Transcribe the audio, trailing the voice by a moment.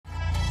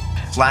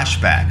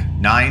Flashback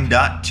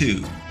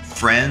 9.2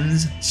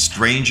 Friends,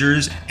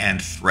 Strangers,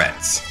 and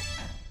Threats.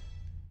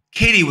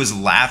 Katie was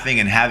laughing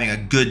and having a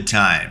good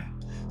time,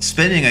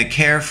 spending a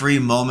carefree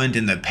moment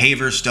in the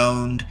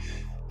paver-stoned,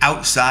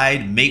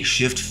 outside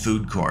makeshift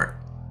food court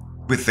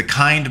with the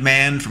kind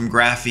man from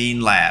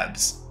Graphene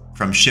Labs,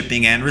 from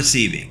shipping and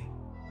receiving.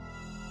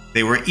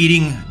 They were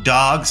eating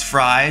dogs,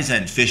 fries,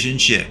 and fish and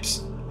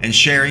chips, and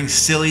sharing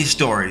silly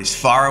stories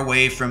far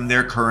away from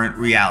their current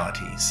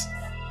realities.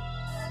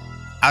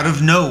 Out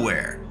of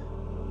nowhere,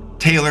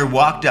 Taylor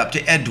walked up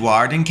to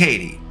Edward and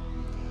Katie.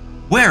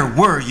 "Where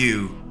were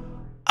you?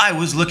 I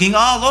was looking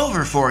all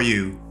over for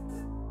you."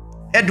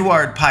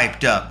 Edward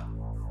piped up.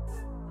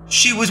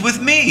 "She was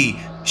with me.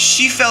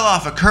 She fell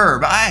off a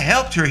curb. I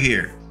helped her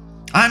here.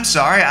 I'm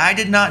sorry, I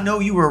did not know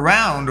you were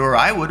around, or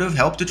I would have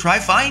helped to try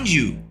find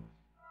you."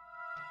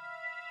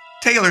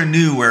 Taylor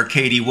knew where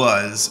Katie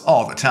was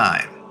all the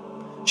time.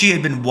 She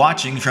had been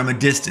watching from a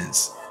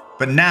distance,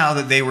 but now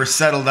that they were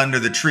settled under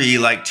the tree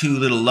like two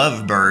little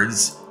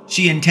lovebirds,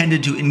 she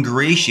intended to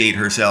ingratiate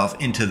herself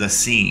into the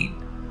scene.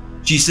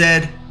 She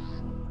said,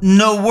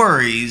 "No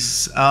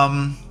worries,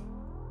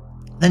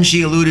 Then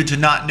she alluded to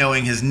not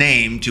knowing his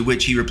name, to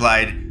which he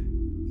replied,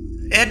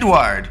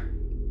 "Edward."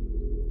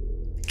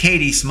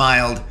 Katie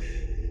smiled.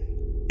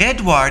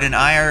 "Edward and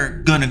I are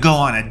gonna go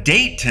on a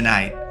date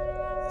tonight.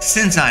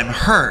 Since I'm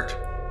hurt,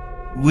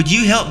 would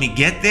you help me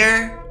get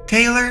there,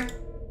 Taylor?"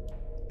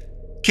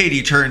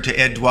 Katie turned to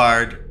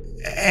Edward.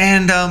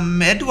 "And,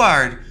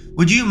 Edward,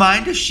 would you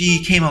mind if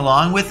she came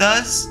along with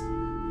us?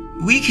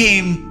 We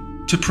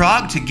came to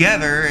Prague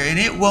together, and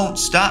it won't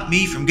stop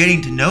me from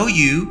getting to know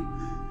you."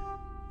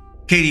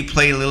 Katie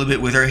played a little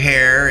bit with her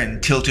hair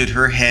and tilted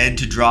her head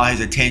to draw his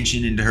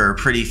attention into her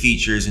pretty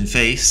features and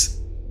face.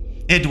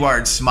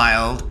 Edward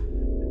smiled.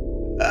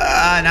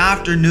 "An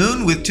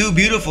afternoon with two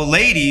beautiful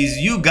ladies,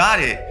 you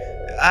got it.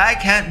 I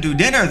can't do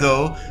dinner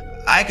though.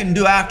 I can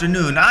do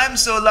afternoon. I'm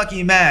so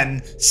lucky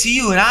man. See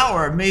you an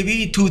hour,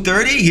 maybe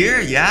 2:30 here,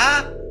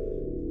 yeah?"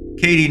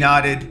 Katie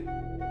nodded.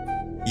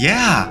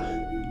 "Yeah,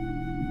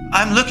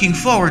 I'm looking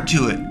forward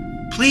to it.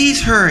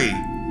 Please hurry.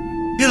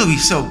 It'll be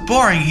so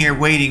boring here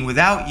waiting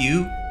without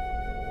you."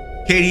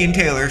 Katie and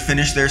Taylor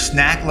finished their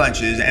snack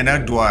lunches and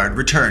Edward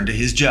returned to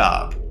his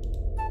job.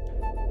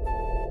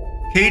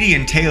 Katie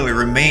and Taylor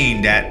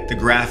remained at the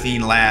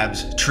Graphene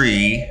Labs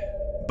tree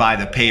by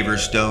the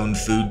Paverstone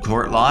food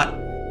court lot,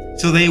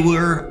 so they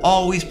were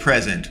always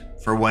present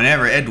for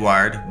whenever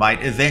Edward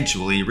might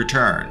eventually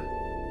return.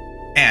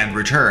 And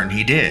return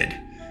he did.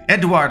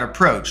 Edward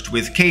approached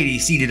with Katie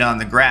seated on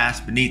the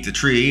grass beneath the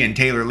tree and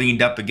Taylor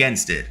leaned up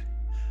against it.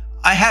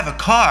 "I have a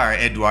car,"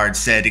 Edward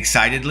said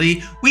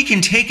excitedly. "We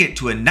can take it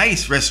to a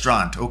nice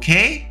restaurant,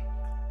 okay?"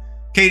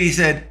 Katie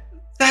said,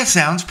 "That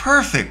sounds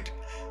perfect.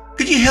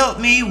 Could you help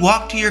me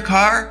walk to your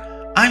car?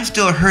 I'm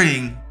still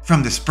hurting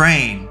from the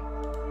sprain."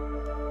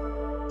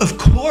 "Of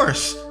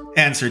course,"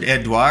 answered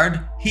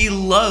Edward. He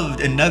loved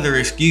another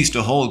excuse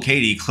to hold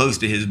Katie close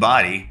to his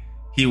body.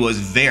 He was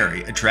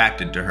very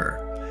attracted to her,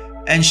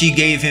 and she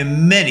gave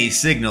him many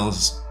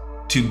signals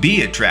to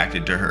be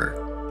attracted to her.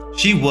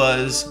 She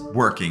was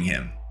working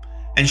him,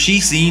 and she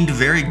seemed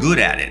very good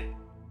at it,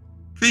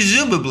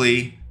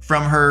 presumably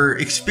from her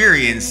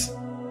experience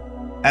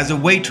as a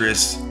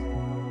waitress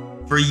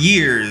for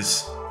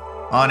years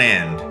on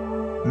end,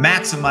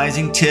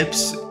 maximizing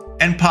tips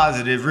and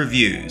positive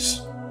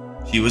reviews.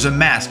 She was a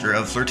master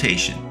of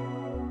flirtation.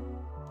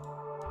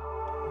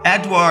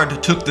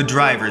 Edward took the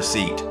driver's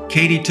seat.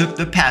 Katie took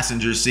the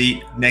passenger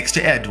seat next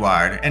to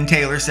Edward, and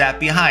Taylor sat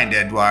behind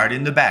Edward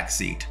in the back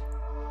seat.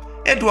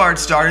 Edward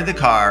started the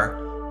car,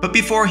 but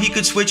before he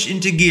could switch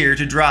into gear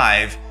to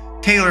drive,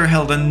 Taylor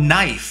held a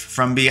knife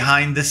from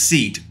behind the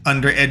seat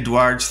under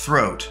Edward's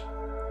throat.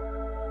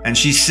 And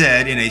she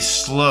said in a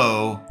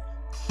slow,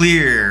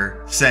 clear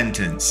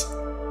sentence,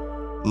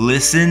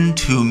 "Listen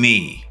to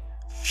me.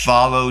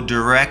 Follow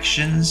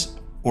directions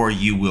or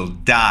you will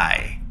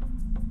die.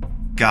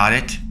 Got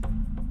it?"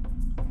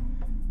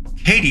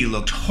 Katie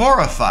looked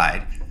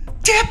horrified.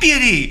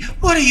 "Deputy,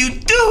 what are you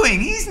doing?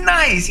 He's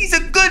nice. He's a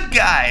good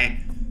guy."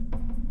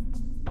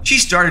 She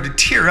started to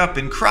tear up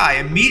and cry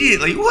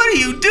immediately. "What are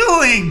you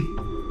doing?"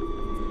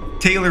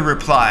 Taylor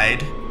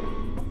replied,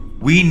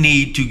 "We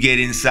need to get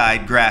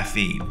inside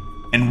Graphene,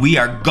 and we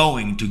are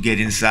going to get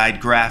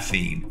inside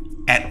Graphene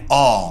at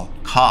all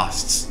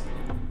costs."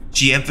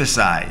 She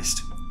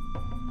emphasized,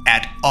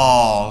 "at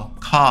all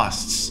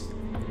costs,"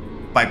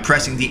 by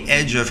pressing the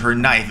edge of her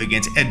knife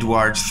against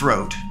Edward's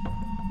throat.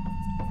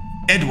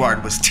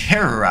 Edward was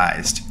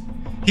terrorized.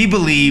 He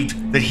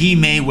believed that he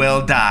may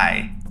well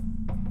die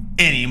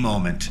any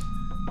moment,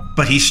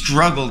 but he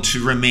struggled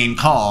to remain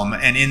calm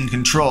and in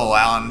control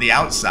on the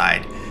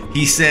outside.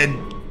 He said,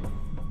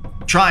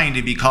 trying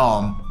to be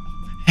calm,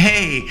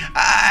 "Hey,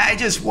 I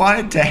just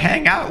wanted to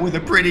hang out with a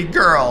pretty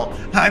girl.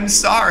 I'm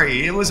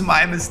sorry, it was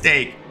my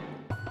mistake.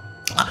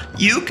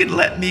 You can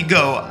let me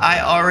go.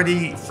 I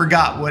already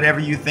forgot whatever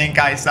you think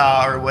I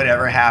saw or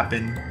whatever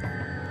happened."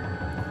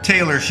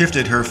 Taylor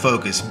shifted her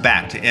focus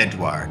back to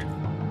Edward.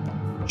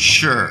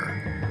 "Sure.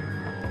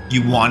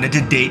 You wanted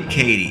to date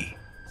Katie.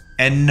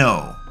 And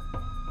no,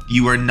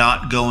 you are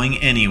not going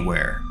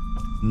anywhere.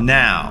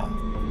 Now,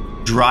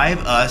 drive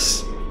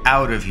us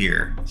out of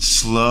here,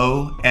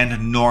 slow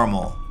and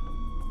normal.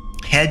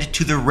 Head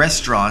to the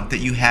restaurant that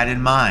you had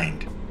in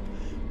mind.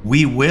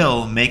 We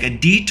will make a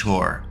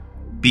detour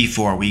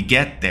before we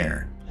get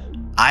there.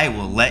 I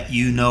will let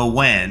you know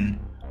when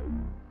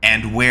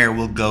and where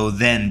we'll go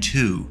then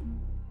too.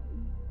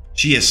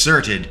 She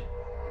asserted,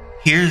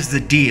 here's the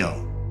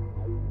deal.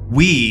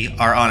 We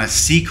are on a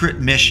secret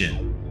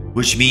mission,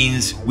 which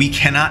means we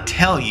cannot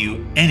tell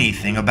you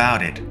anything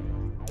about it.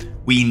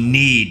 We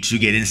need to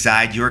get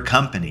inside your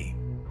company.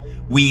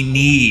 We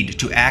need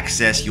to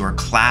access your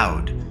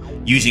cloud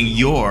using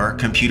your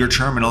computer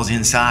terminals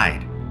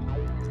inside.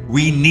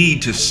 We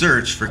need to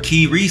search for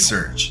key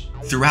research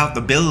throughout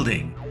the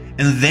building,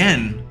 and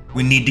then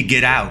we need to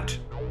get out.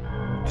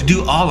 To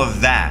do all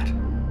of that,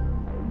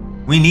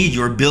 we need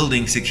your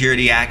building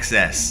security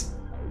access,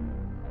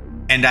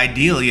 and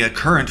ideally a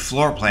current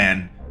floor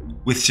plan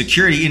with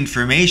security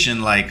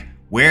information like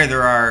where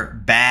there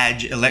are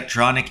badge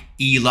electronic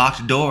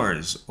e-locked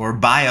doors or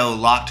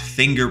bio-locked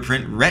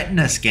fingerprint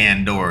retina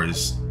scan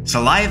doors,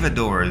 saliva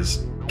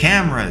doors,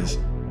 cameras.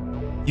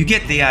 You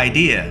get the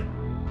idea.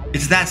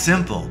 It's that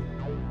simple.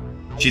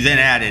 She then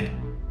added,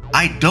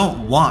 I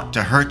don't want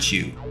to hurt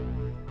you.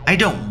 I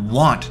don't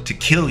want to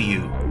kill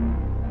you.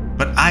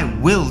 But I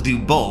will do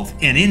both,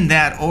 and in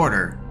that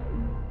order,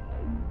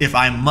 if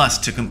I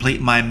must to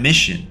complete my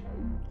mission.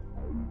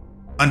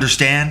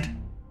 Understand?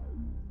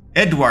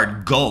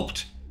 Edward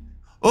gulped.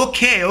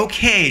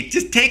 Okay,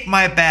 just take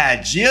my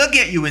badge. She'll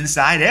get you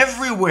inside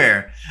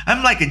everywhere.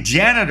 I'm like a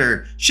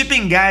janitor.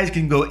 Shipping guys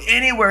can go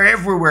anywhere,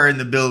 everywhere in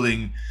the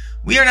building.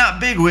 We are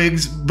not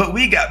bigwigs, but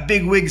we got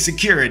bigwig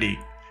security.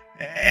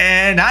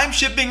 And I'm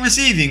shipping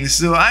receiving,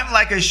 so I'm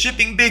like a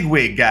shipping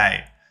bigwig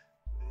guy.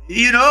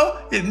 You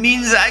know, it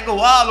means I go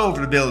all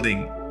over the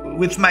building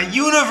with my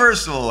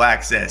universal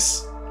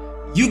access.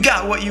 You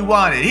got what you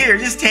wanted. Here,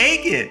 just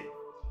take it.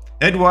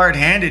 Edward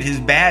handed his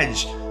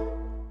badge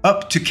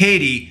up to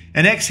Katie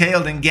and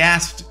exhaled and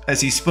gasped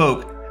as he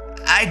spoke.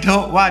 I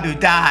don't want to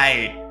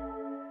die.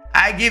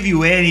 I give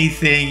you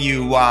anything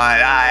you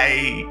want.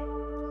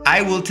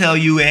 I will tell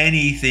you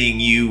anything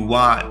you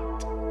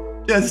want.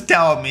 Just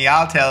tell me,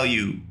 I'll tell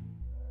you.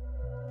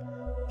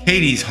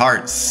 Katie's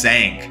heart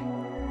sank.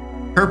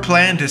 Her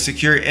plan to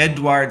secure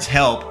Edward's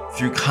help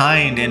through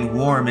kind and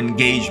warm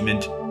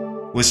engagement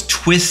was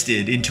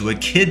twisted into a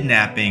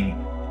kidnapping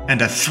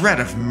and a threat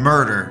of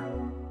murder.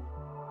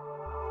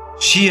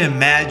 She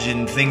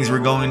imagined things were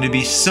going to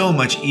be so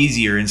much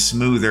easier and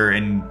smoother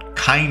and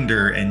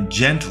kinder and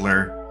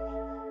gentler,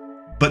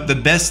 but the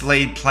best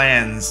laid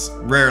plans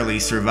rarely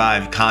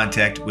survive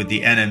contact with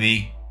the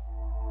enemy.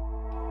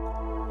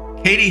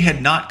 Katie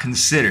had not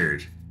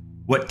considered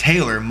what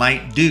Taylor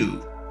might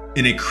do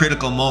in a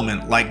critical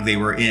moment like they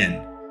were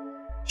in.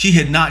 She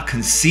had not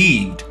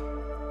conceived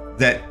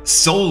that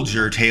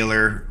Soldier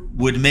Taylor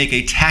would make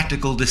a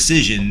tactical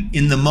decision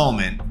in the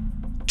moment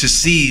to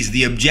seize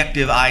the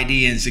objective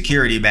ID and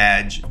security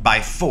badge by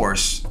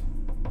force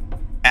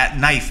at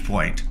knife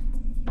point,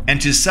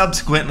 and to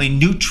subsequently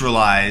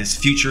neutralize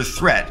future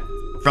threat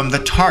from the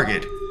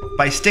target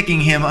by sticking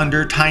him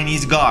under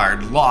Tiny's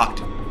guard,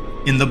 locked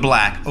in the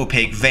black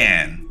opaque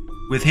van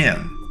with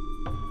him.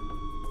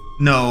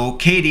 No,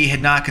 Katie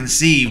had not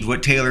conceived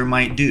what Taylor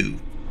might do.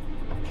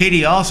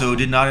 Katie also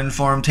did not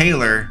inform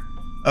Taylor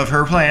of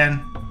her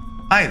plan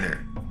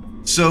either.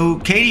 So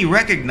Katie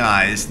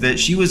recognized that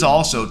she was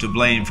also to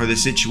blame for the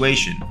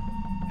situation,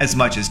 as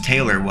much as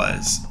Taylor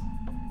was.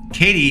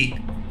 Katie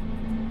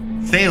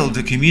failed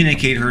to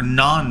communicate her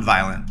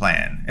non-violent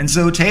plan, and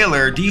so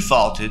Taylor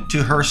defaulted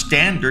to her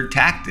standard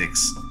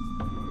tactics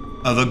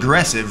of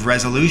aggressive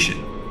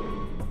resolution.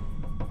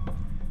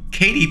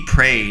 Katie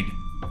prayed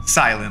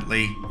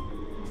silently,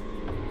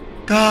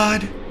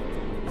 God,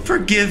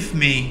 forgive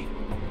me.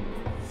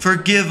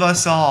 Forgive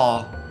us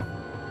all,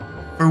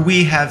 for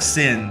we have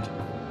sinned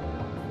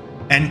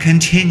and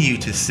continue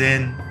to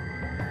sin.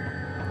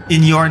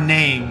 In your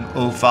name,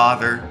 O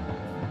Father.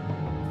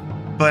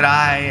 But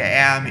I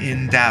am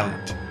in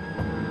doubt.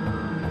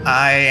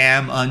 I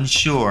am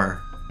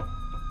unsure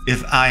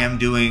if I am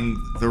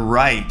doing the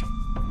right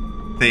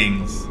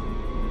things.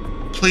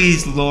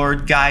 Please,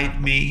 Lord,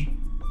 guide me.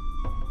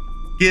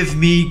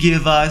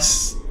 Give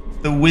us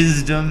the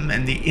wisdom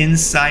and the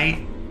insight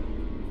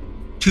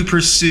to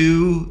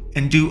pursue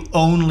and do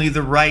only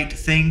the right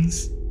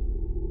things.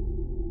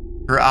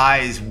 Her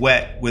eyes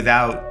wet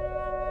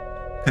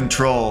without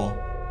control.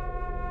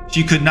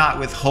 She could not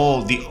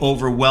withhold the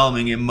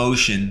overwhelming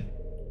emotion.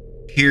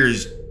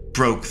 Tears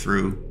broke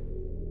through.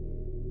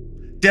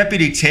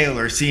 Deputy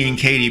Taylor, seeing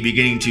Katie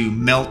beginning to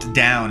melt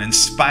down and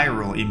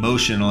spiral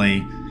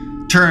emotionally,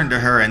 turned to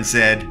her and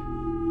said,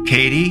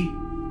 Katie,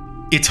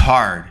 it's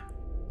hard.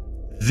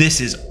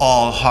 This is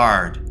all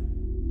hard.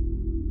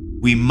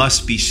 We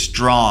must be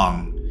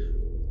strong.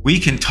 We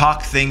can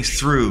talk things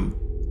through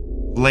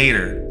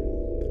later.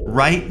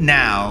 Right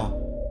now,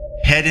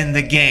 head in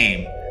the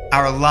game.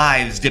 Our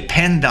lives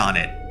depend on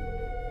it.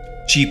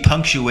 she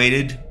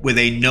punctuated with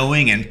a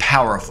knowing and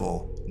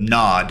powerful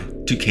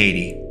nod to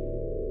Katie.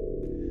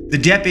 The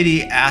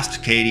deputy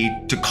asked Katie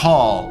to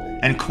call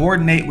and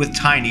coordinate with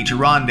Tiny to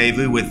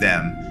rendezvous with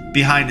them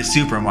behind a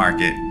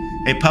supermarket,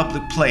 a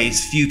public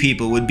place few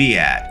people would be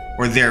at,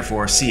 or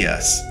therefore see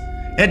us.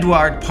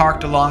 Edward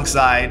parked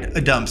alongside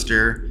a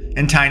dumpster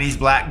and Tiny's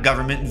black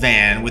government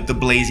van with the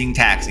Blazing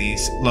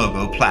Taxis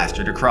logo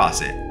plastered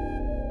across it.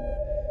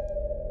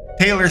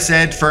 Taylor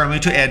said firmly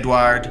to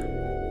Edward,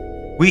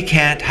 "We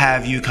can't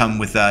have you come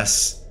with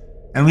us,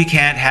 and we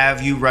can't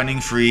have you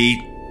running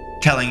free,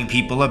 telling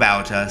people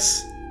about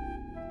us.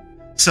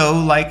 So,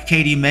 like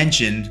Katie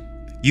mentioned,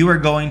 you are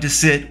going to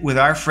sit with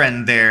our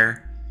friend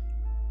there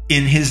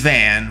in his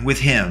van with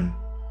him.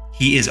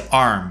 He is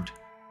armed.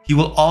 He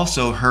will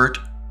also hurt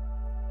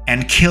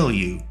and kill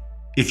you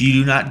if you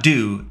do not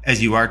do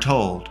as you are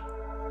told.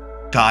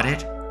 Got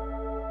it?"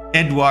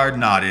 Edward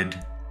nodded.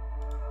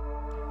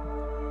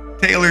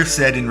 Taylor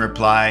said in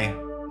reply,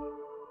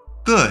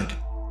 "Good.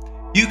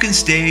 You can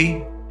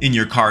stay in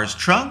your car's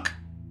trunk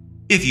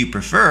if you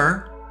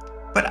prefer,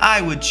 but I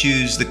would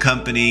choose the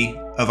company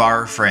of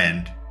our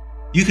friend.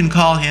 You can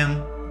call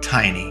him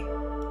Tiny."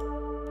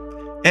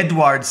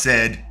 Edward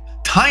said,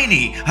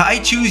 "Tiny! I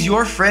choose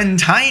your friend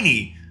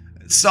Tiny.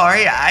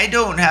 Sorry, I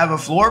don't have a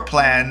floor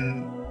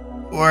plan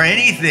or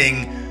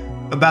anything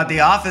about the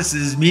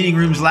offices, meeting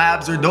rooms,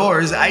 labs, or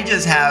doors. I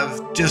just have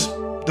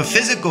the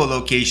physical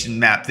location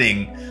map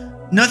thing.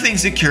 Nothing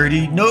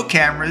security, no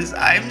cameras.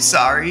 I'm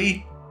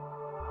sorry."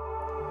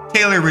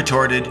 Taylor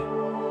retorted,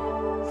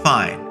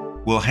 "Fine,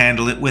 we'll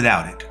handle it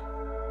without it."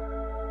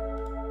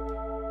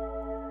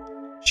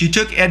 She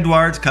took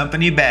Edward's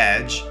company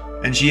badge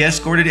and she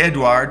escorted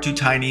Edward to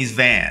Tiny's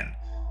van,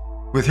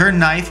 with her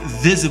knife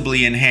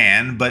visibly in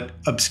hand but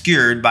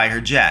obscured by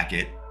her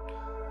jacket,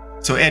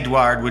 so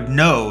Edward would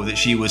know that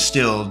she was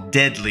still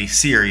deadly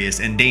serious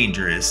and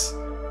dangerous,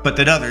 but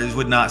that others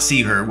would not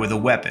see her with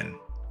a weapon.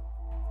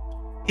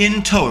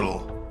 In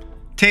total,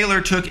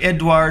 Taylor took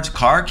Edward's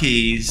car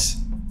keys,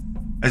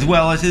 as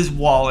well as his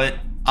wallet,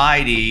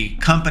 ID,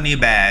 company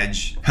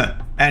badge,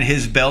 and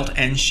his belt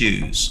and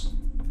shoes.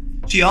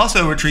 She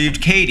also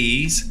retrieved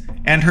Katie's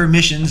and her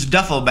mission's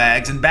duffel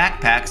bags and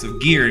backpacks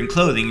of gear and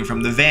clothing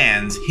from the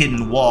van's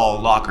hidden wall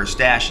locker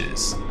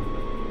stashes.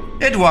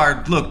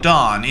 Edward looked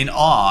on in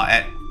awe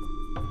at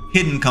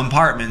hidden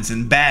compartments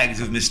and bags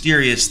of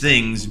mysterious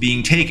things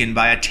being taken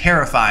by a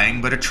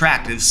terrifying but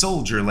attractive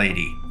soldier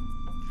lady.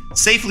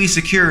 Safely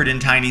secured in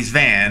Tiny's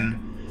van,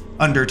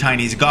 under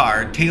Tiny's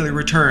guard, Taylor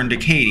returned to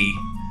Katie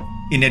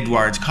in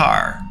Edward's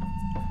car.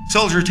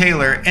 Soldier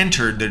Taylor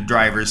entered the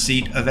driver's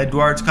seat of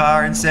Edward's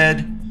car and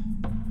said,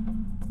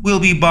 "We'll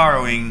be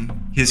borrowing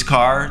his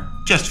car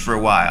just for a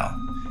while.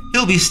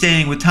 He'll be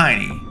staying with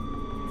Tiny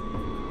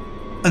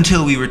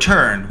until we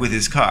return with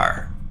his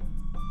car."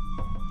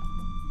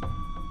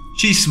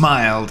 She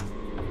smiled.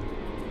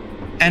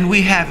 "And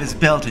we have his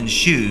belt and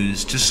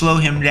shoes to slow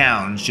him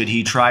down should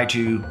he try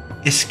to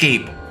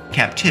escape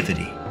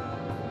captivity."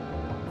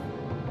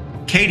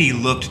 Katie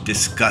looked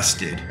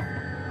disgusted.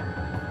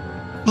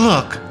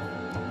 "Look,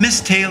 Miss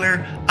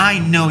Taylor, I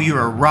know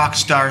you're a rock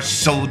star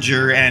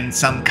soldier and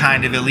some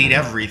kind of elite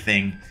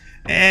everything,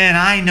 and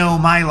I know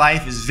my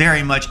life is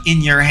very much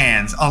in your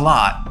hands a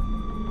lot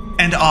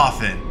and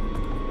often.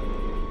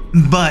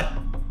 But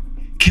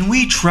can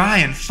we try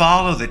and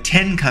follow the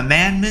 10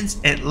 Commandments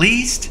at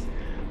least?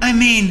 I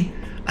mean,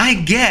 I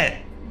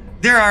get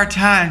there are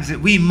times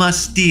that we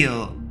must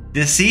steal,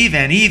 deceive,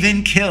 and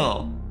even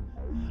kill.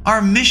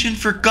 Our mission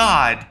for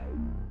God,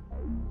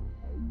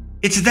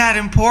 it's that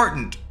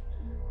important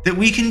that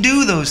we can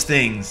do those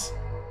things.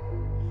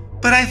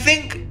 But I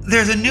think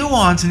there's a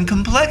nuance and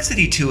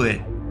complexity to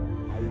it,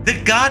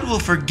 that God will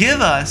forgive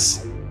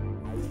us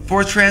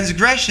for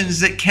transgressions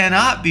that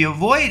cannot be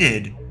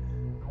avoided.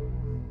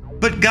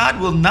 But God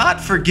will not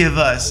forgive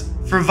us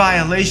for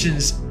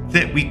violations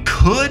that we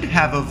could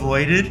have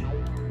avoided.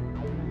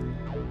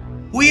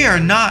 We are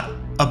not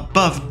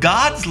above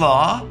God's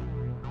law.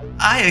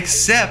 I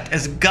accept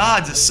as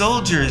God's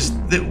soldiers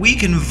that we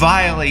can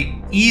violate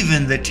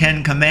even the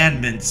 10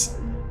 Commandments,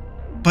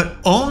 but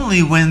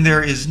only when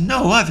there is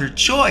no other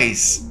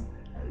choice.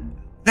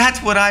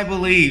 That's what I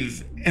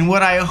believe and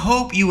what I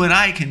hope you and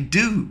I can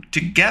do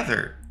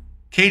together."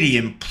 Katie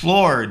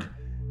implored,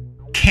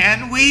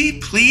 "Can we,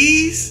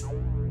 please?"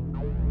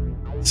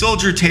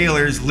 Soldier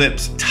Taylor's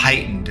lips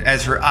tightened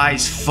as her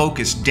eyes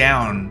focused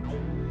down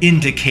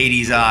into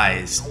Katie's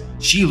eyes.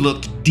 She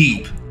looked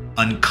deep,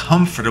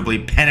 uncomfortably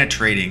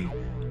penetrating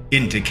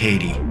into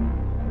Katie,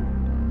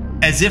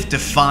 as if to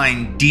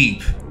find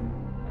deep,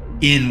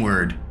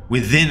 inward,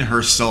 within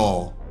her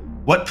soul,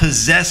 what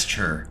possessed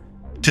her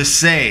to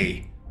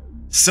say,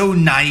 so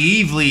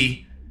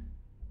naively,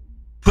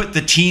 put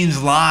the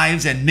team's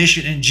lives and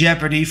mission in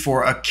jeopardy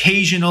for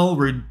occasional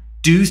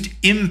reduced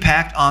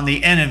impact on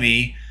the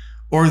enemy,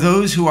 or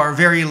those who are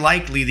very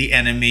likely the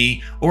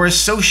enemy or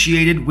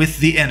associated with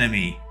the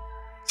enemy.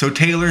 So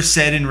Taylor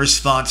said in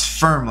response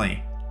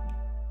firmly,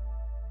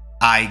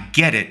 "I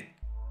get it,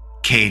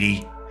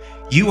 Katie.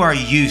 You are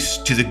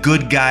used to the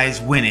good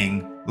guys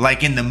winning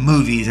like in the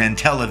movies and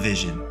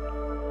television.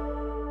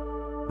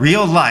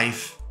 Real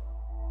life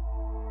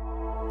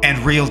and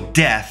real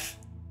death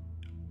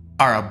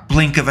are a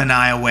blink of an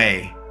eye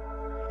away.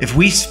 If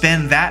we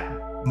spend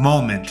that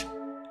moment,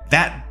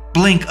 that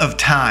blink of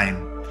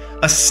time,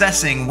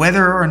 assessing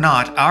whether or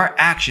not our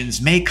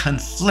actions may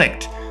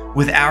conflict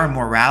with our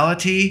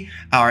morality,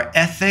 our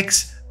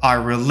ethics,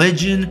 our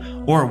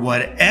religion, or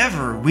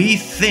whatever we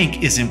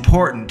think is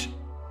important,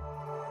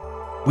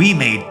 we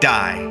may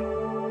die.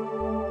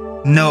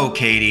 No,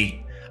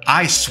 Katie,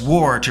 I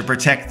swore to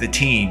protect the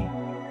team,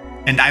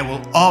 and I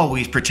will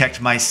always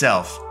protect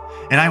myself,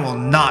 and I will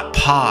not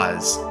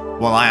pause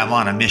while I am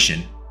on a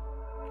mission.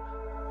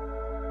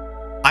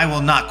 I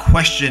will not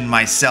question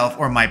myself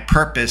or my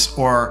purpose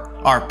or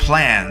our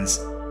plans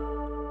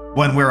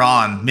when we're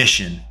on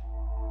mission.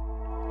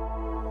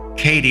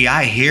 Katie,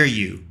 I hear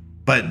you,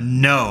 but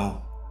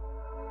no,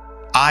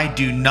 I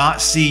do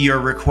not see your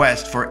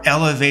request for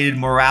elevated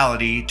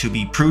morality to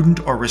be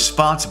prudent or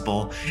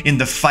responsible in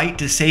the fight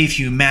to save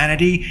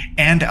humanity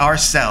and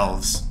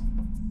ourselves.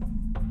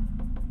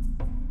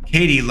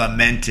 Katie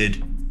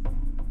lamented.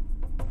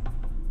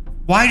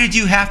 Why did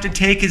you have to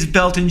take his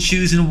belt and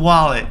shoes and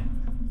wallet?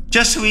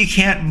 Just so he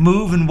can't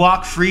move and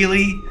walk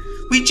freely?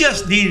 We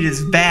just needed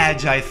his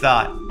badge, I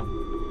thought.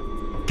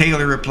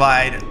 Taylor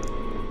replied,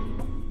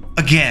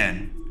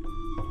 again,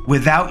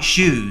 without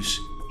shoes,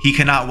 he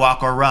cannot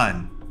walk or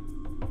run,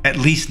 at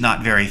least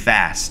not very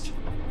fast,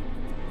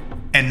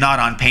 and not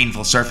on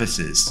painful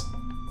surfaces.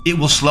 It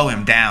will slow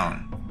him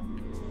down.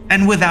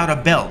 And without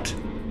a belt,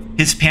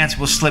 his pants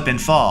will slip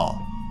and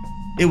fall.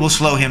 It will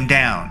slow him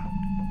down,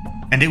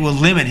 and it will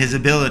limit his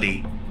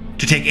ability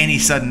to take any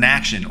sudden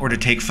action or to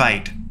take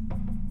fight.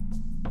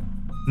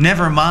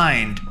 Never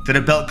mind that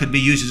a belt could be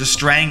used as a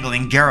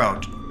strangling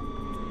garrote,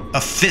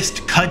 a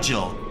fist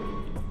cudgel,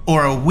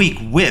 or a weak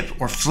whip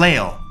or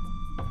flail.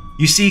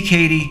 You see,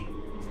 Katie,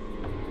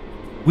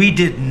 we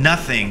did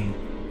nothing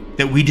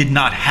that we did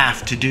not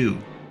have to do.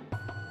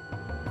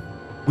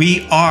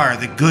 We are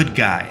the good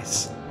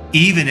guys,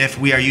 even if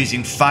we are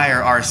using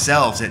fire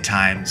ourselves at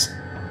times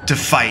to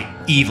fight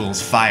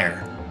evil's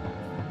fire.